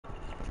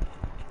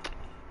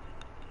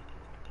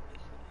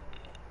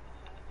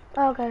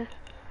Okay.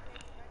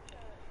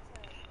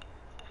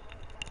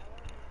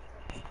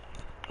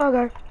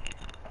 Okay.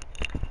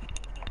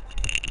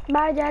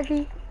 Bye,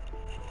 Jackie.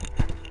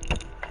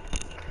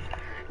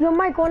 Yo,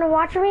 Mike, wanna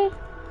watch me?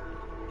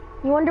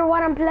 You wonder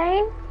what I'm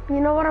playing? You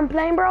know what I'm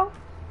playing, bro?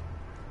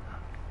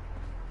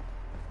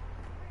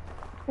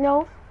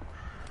 No.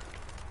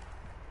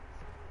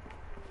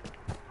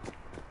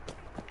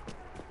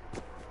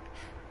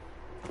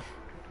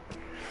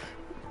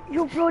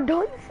 Yo, bro,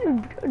 don't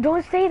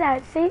say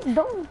that.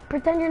 Don't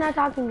pretend you're not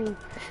talking to me.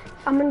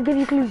 I'm gonna give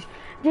you clues.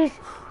 Just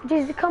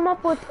come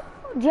up with.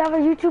 Do you have a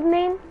YouTube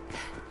name?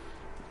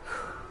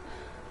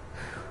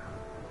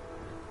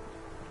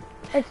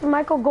 It's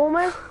Michael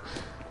Gomez.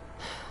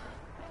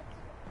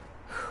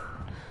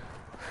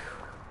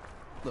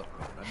 Look,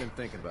 man, I've been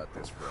thinking about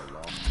this for a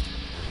long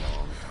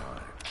time.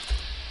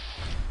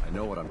 I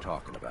know what I'm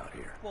talking about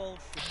here.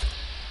 Bullshit.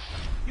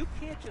 You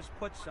can't just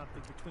put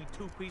something between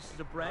two pieces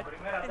of bread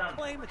and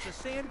claim it's a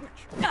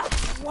sandwich.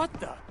 What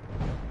the?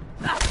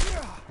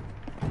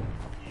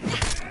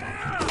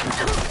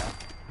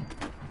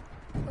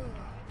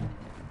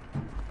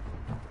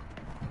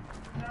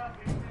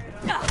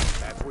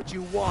 That's what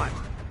you want.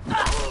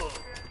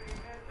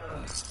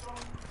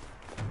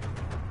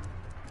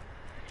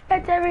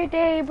 It's every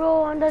day,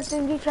 bro, on the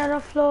Cindy channel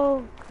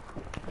flow.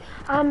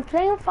 I'm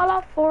playing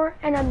Fallout 4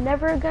 and I'm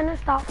never gonna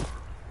stop.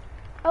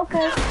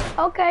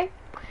 Okay.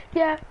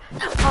 Yeah,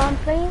 I'm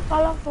playing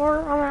Fallout 4,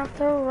 I'm gonna have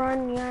to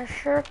run, yeah,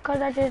 sure, cause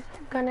I just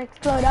gonna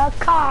explode a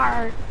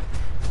car.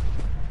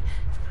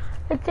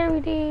 It's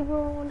every day,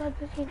 bro, on the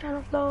Disney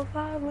Channel flow,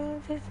 5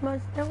 minutes, 6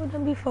 months, never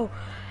done before.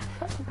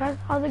 Press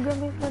all the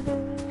Grammys,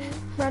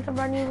 got a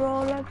brand new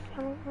Rolex,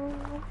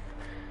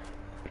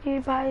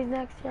 PewDiePie's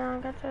next, yeah,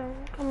 got to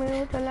come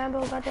in with the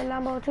Lambo, got the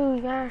Lambo too,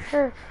 yeah,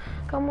 sure.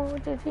 Come on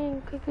with the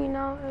team, quickly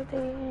now, if they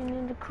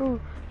in the crew.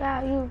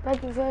 Yeah, you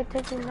begging for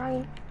attention,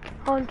 right,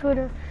 on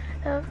Twitter.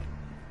 I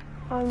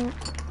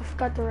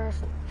forgot the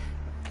rest.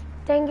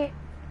 Dang it.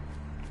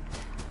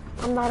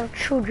 I'm not a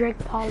true Drake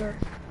Pauler.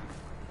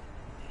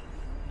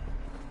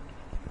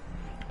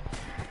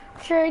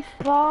 Drake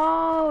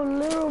Paul,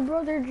 little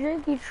brother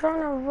Drake, he's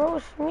trying to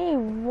roast me.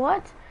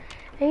 What?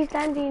 He's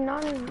standing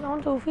on his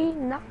own 2 feet,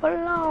 not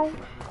alone.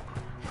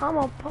 I'm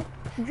a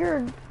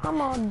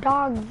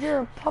dog, you're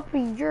a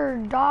puppy, you're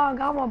a dog.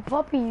 I'm a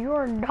puppy,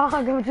 you're a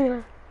dog.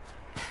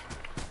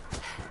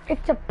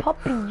 It's a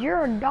puppy,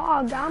 you're a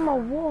dog. I'm a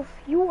wolf,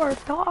 you are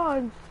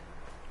dogs.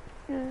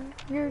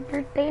 You're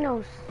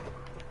Thanos.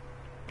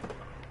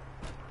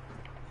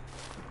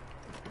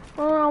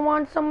 Oh, I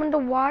want someone to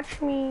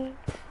watch me,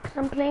 cause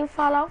I'm playing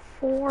Fallout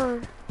 4.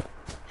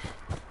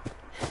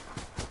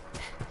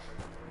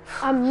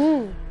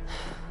 I'm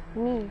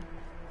me.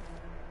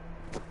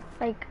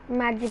 Like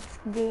Magic's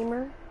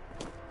gamer.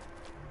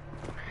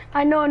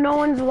 I know no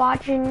one's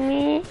watching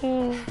me.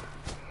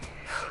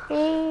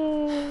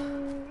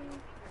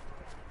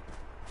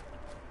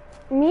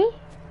 Me?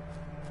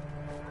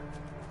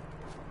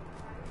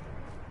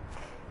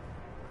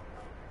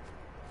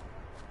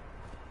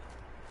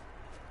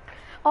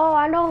 Oh,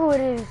 I know who it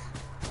is.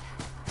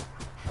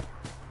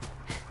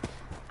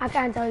 I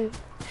can't tell you.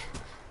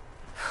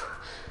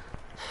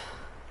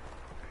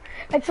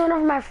 It's one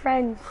of my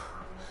friends.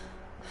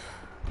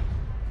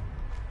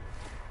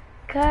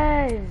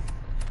 Cause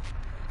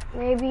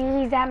maybe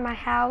he's at my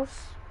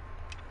house.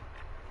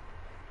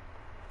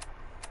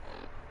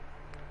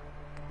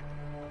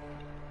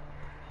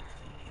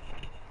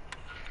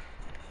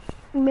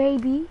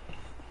 Maybe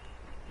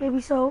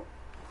so.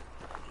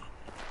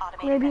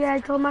 Maybe I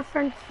told my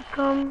friends to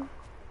come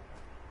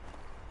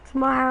to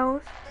my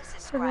house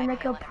so then they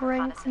could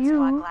prank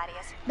you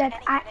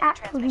that I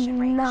actually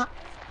not.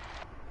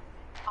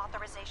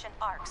 Authorization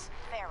ARCS,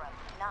 Pharaoh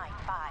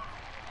 9-5.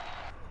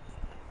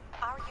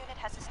 Our unit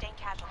has sustained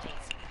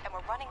casualties, and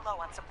we're running low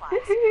on supplies.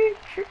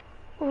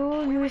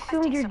 Oh, you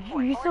assumed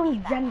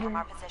gender. From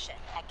our position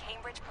at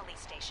Cambridge Police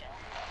Station.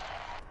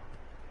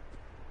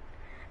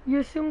 You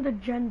assumed the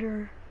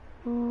gender.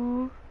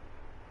 Ooh.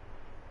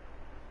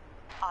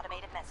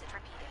 Automated message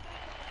repeated.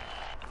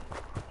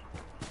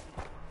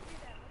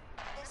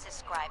 This is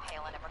Scribe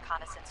Halen of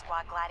Reconnaissance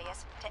Squad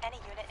Gladius to any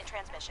unit in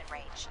transmission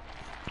range.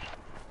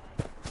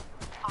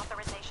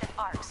 Authorization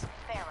ARCS,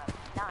 Pharaoh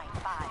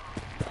 9-5.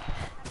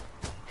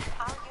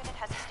 Our unit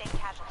has sustained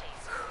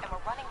casualties, and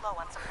we're running low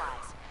on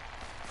supplies.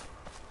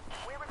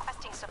 We're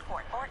requesting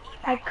support or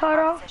evac. I cut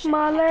off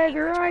my leg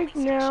right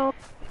now.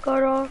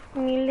 Cut off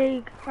my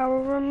leg. I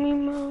will run me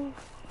mouth.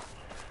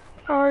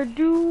 I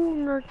do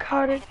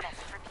narcotics.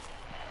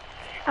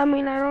 I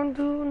don't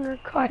do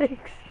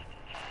narcotics.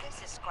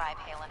 This is Scribe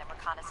Halen of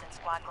Reconnaissance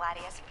Squad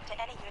Gladius to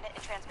any unit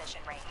in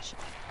transmission range.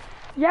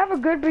 You have a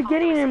good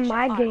beginning in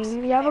my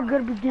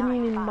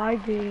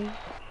game.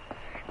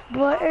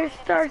 But it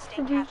starts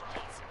to be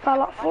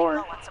Fallout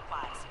 4.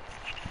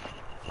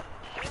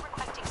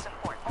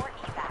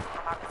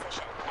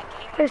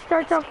 It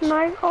starts off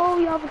nice. Oh,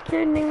 you have a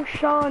kid named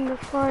Sean.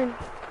 That's fine.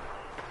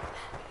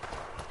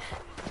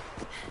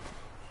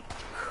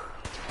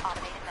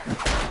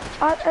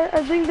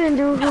 I think they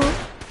do who.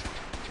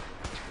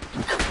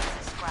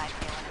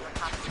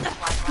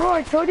 Bro,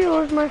 I told you it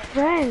was my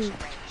friend.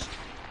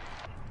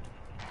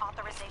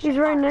 He's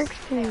right next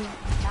to me.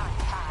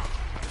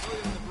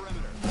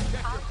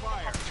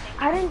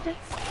 I didn't just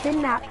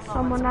kidnap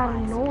someone out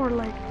of nowhere,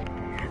 like,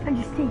 I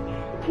just think,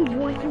 hey, you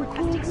want some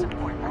candy? I got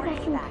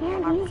some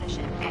candy.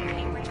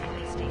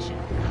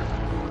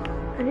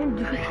 I didn't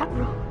do that,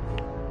 bro.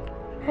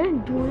 I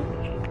didn't do it.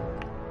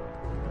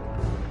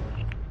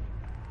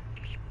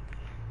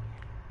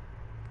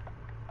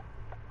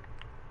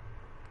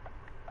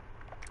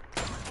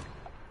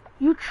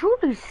 You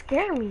truly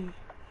scare me.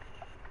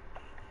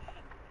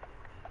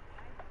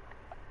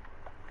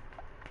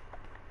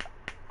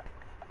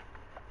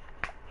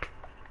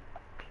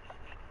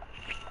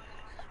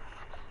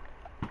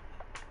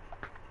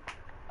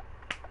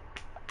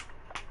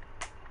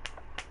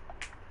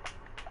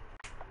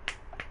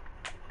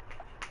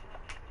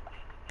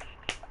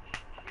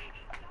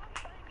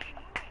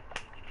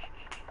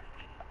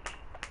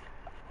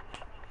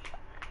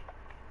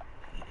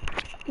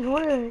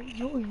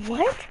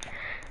 What?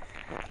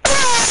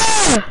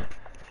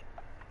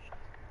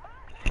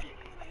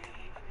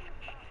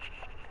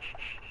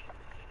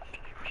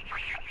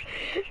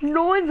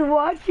 No one's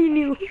watching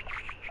you.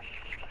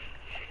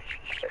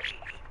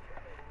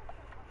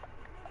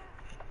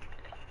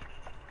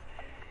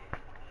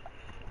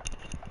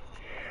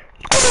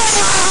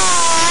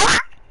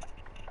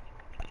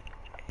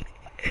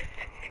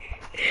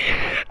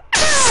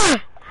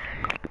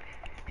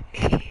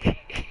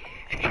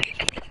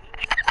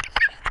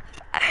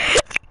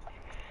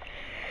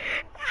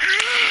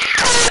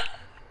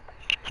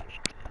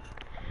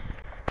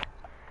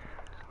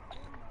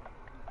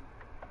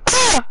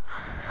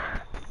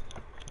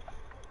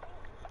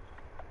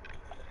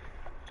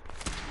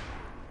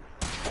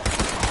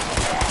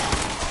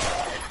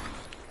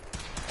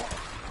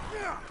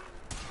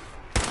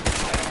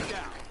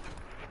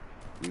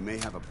 We may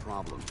have a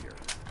problem here.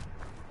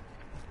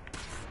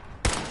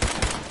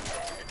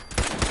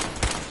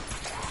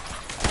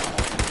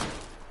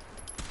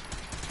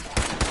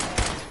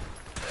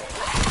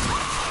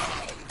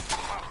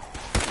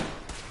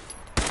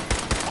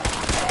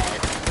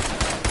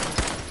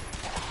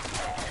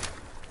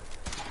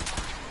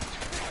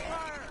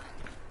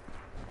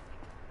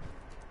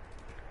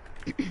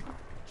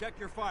 Check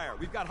your fire.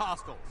 We've got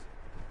hostiles.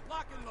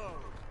 Lock and load.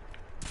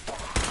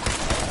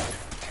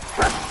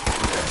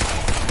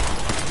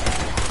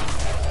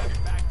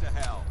 Back to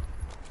hell.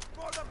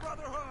 For the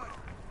Brotherhood.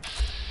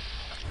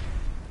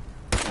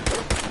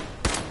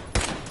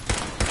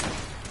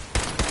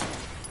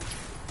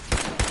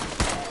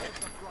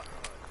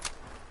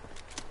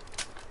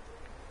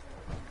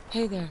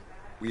 Hey there.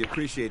 We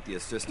appreciate the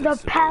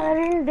assistance. The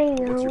paladin thing.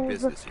 What's your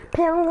business here?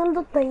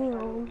 Paladin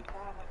thing.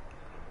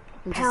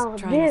 I'm just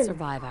trying to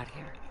survive out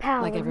here,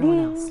 like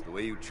everyone else. The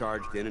way you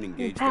charged in and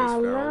engaged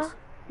those ferals,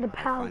 The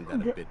I find that a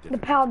bit difficult to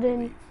paladin.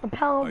 believe. The Are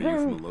paladin. you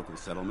from a local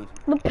settlement?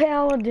 The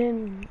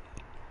paladin.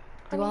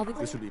 Do all This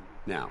these? would be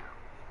now.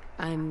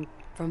 I'm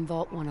from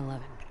Vault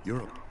 111.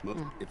 You're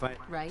if I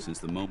Right. since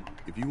the moment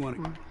if you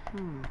want to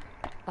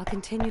I'll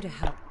continue to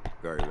help.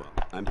 very well.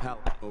 I'm Pal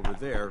over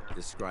there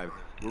is Scribe.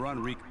 We're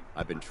on Reek.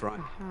 I've been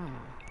trying.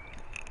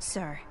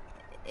 Sir,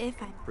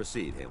 if I...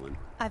 Proceed, Halen.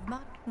 I've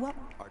not... What?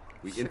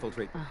 We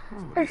infiltrate.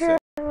 I said,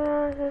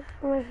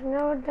 was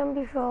never done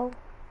before.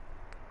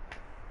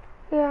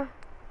 Yeah,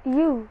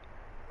 you.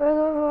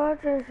 Regular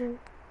attention.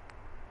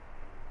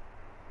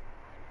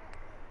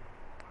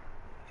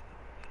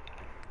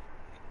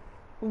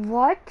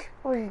 What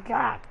was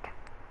that?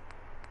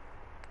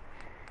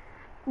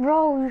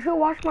 Bro, you should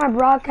watch my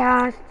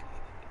broadcast.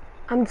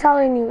 I'm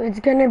telling you, it's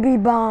gonna be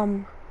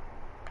bomb.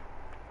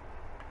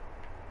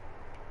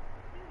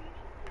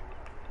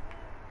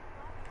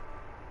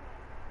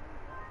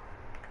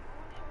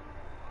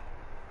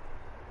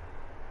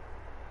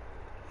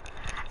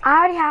 I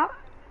already have...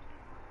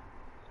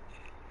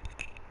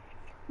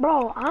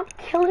 Bro, I'm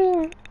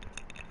killing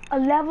a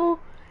level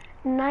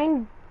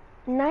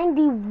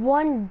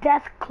 91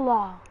 Death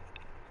Claw.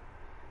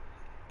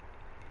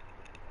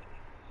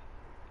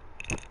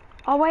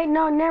 Oh wait,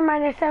 no, never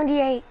mind, it's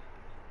 78.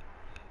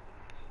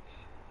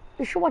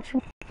 You should watch...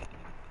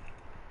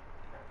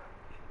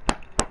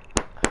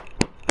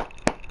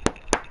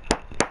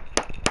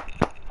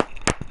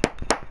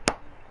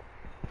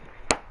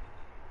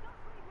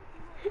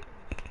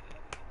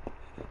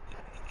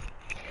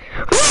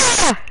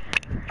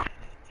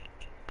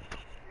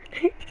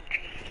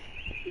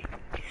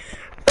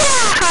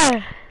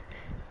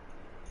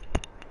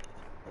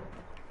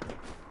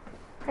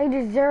 I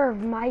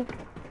deserve, Mike.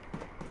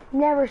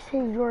 Never say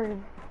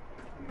Jordan.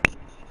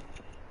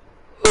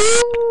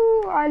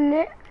 Ooh,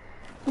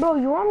 Bro,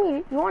 you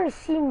want to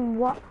see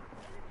what?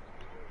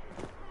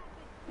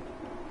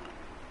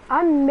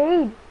 I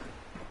made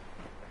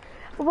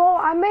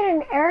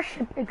an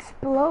airship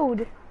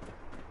explode.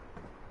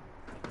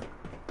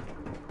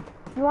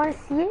 You want to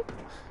see it?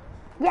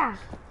 Yeah.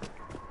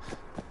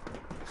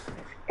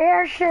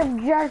 Airship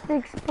just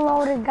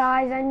exploded,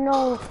 guys. I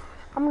know.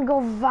 I'm gonna go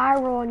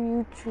viral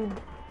on YouTube.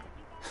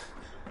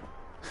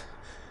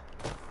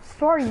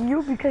 sorry,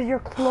 you, because you're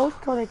close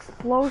to an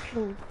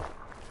explosion.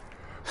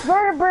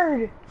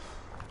 Bird.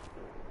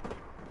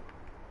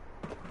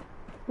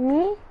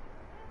 Me?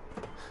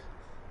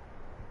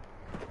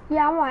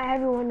 Yeah, I want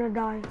everyone to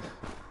die.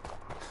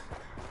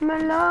 I'm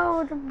in love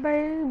with the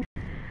baby.